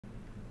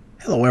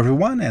Hello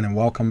everyone and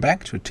welcome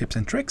back to Tips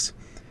and Tricks,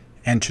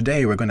 and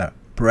today we're gonna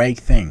break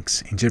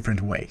things in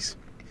different ways.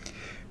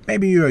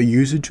 Maybe you are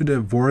used to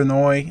the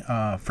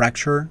Voronoi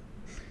fracture,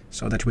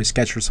 so that we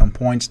sketch some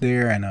points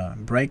there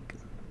and break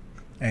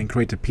and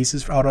create the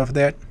pieces out of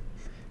that.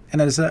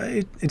 And it's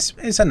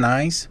a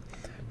nice,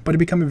 but it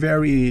becomes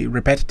very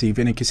repetitive,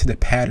 and you can see the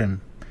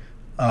pattern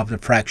of the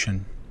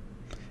fraction.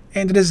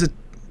 And there's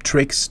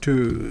tricks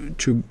to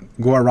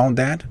go around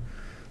that,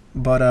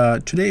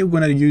 but today we're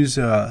gonna use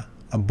a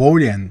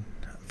Boolean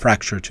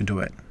fracture to do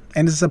it,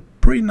 and it's a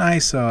pretty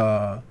nice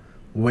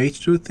way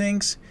to do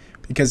things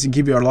because it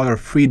gives you a lot of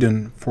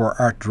freedom for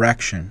art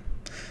direction.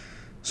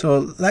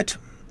 So let's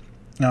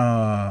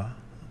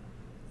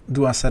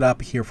do a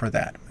setup here for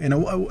that.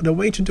 The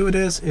way to do it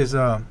is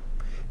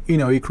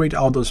you create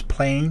all those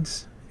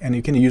planes, and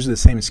you can use the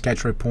same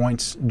sketcher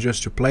points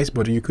just to place,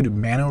 but you could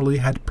manually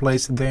had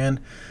placed then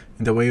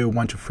in the way you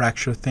want to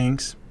fracture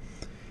things,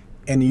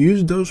 and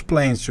use those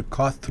planes to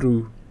cut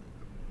through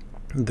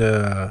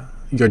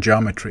your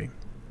geometry.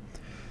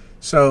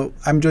 So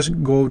I'm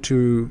just going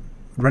to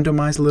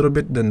randomize a little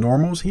bit the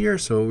normals here,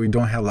 so we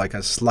don't have like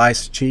a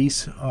sliced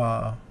cheese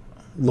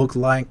look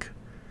like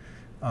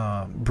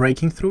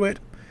breaking through it.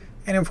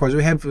 And of course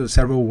we have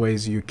several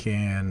ways you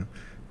can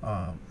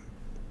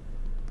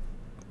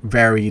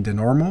vary the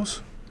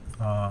normals.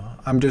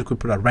 I'm just going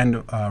to put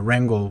a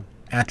wrangle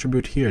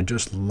attribute here.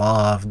 Just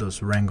love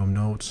those wrangle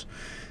nodes.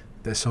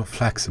 They're so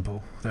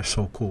flexible, they're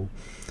so cool.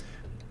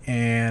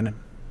 And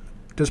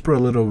just put a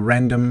little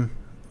random,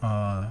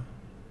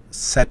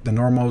 set the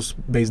normals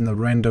based on the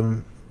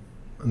random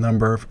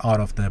number out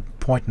of the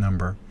point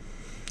number.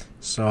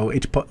 So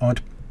each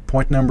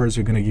point numbers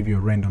are going to give you a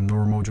random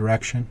normal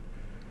direction.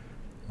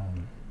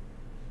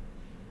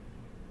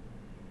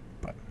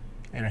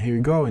 And here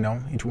you go,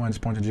 each one is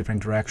pointing a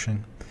different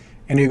direction.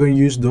 And you're going to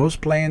use those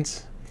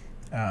planes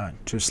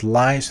to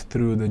slice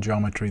through the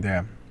geometry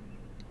there.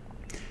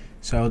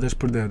 So let's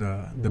put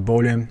the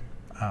Boolean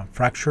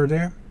fracture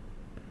there.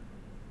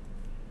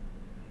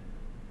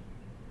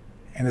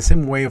 And the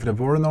same way of the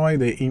Voronoi,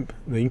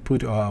 the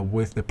input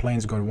with the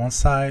planes go to one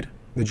side,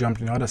 the jump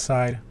to the other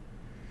side.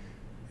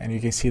 And you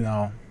can see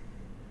now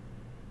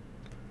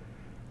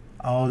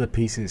all the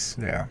pieces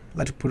there.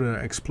 Let's put an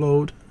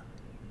explode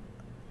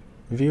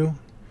view,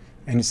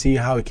 and you see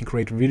how it can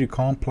create really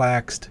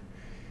complex,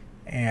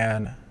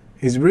 and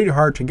it's really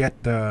hard to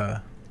get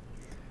the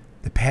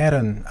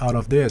pattern out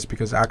of this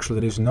because actually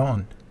there is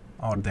none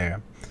out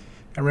there.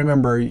 And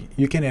remember,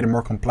 you can add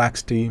more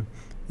complexity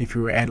if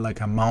you add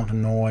like a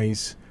mountain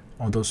noise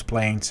on those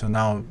planes, so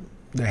now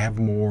they have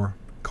more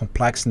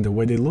complex in the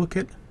way they look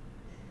at.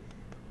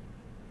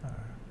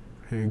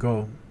 Here you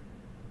go.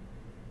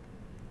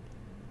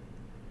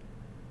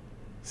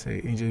 Say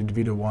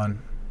individual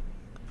one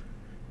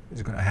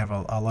is going to have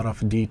a lot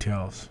of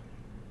details,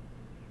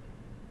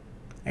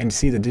 and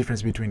see the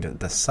difference between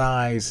the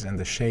size and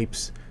the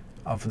shapes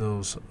of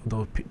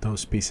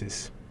those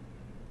pieces.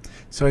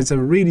 So it's a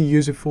really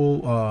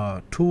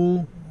useful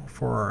tool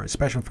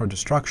especially for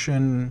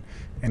destruction,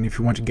 and if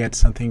you want to get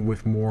something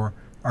with more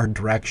art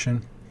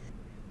direction.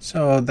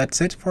 So that's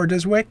it for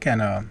this week,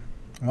 and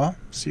well,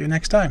 see you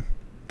next time.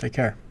 Take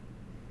care.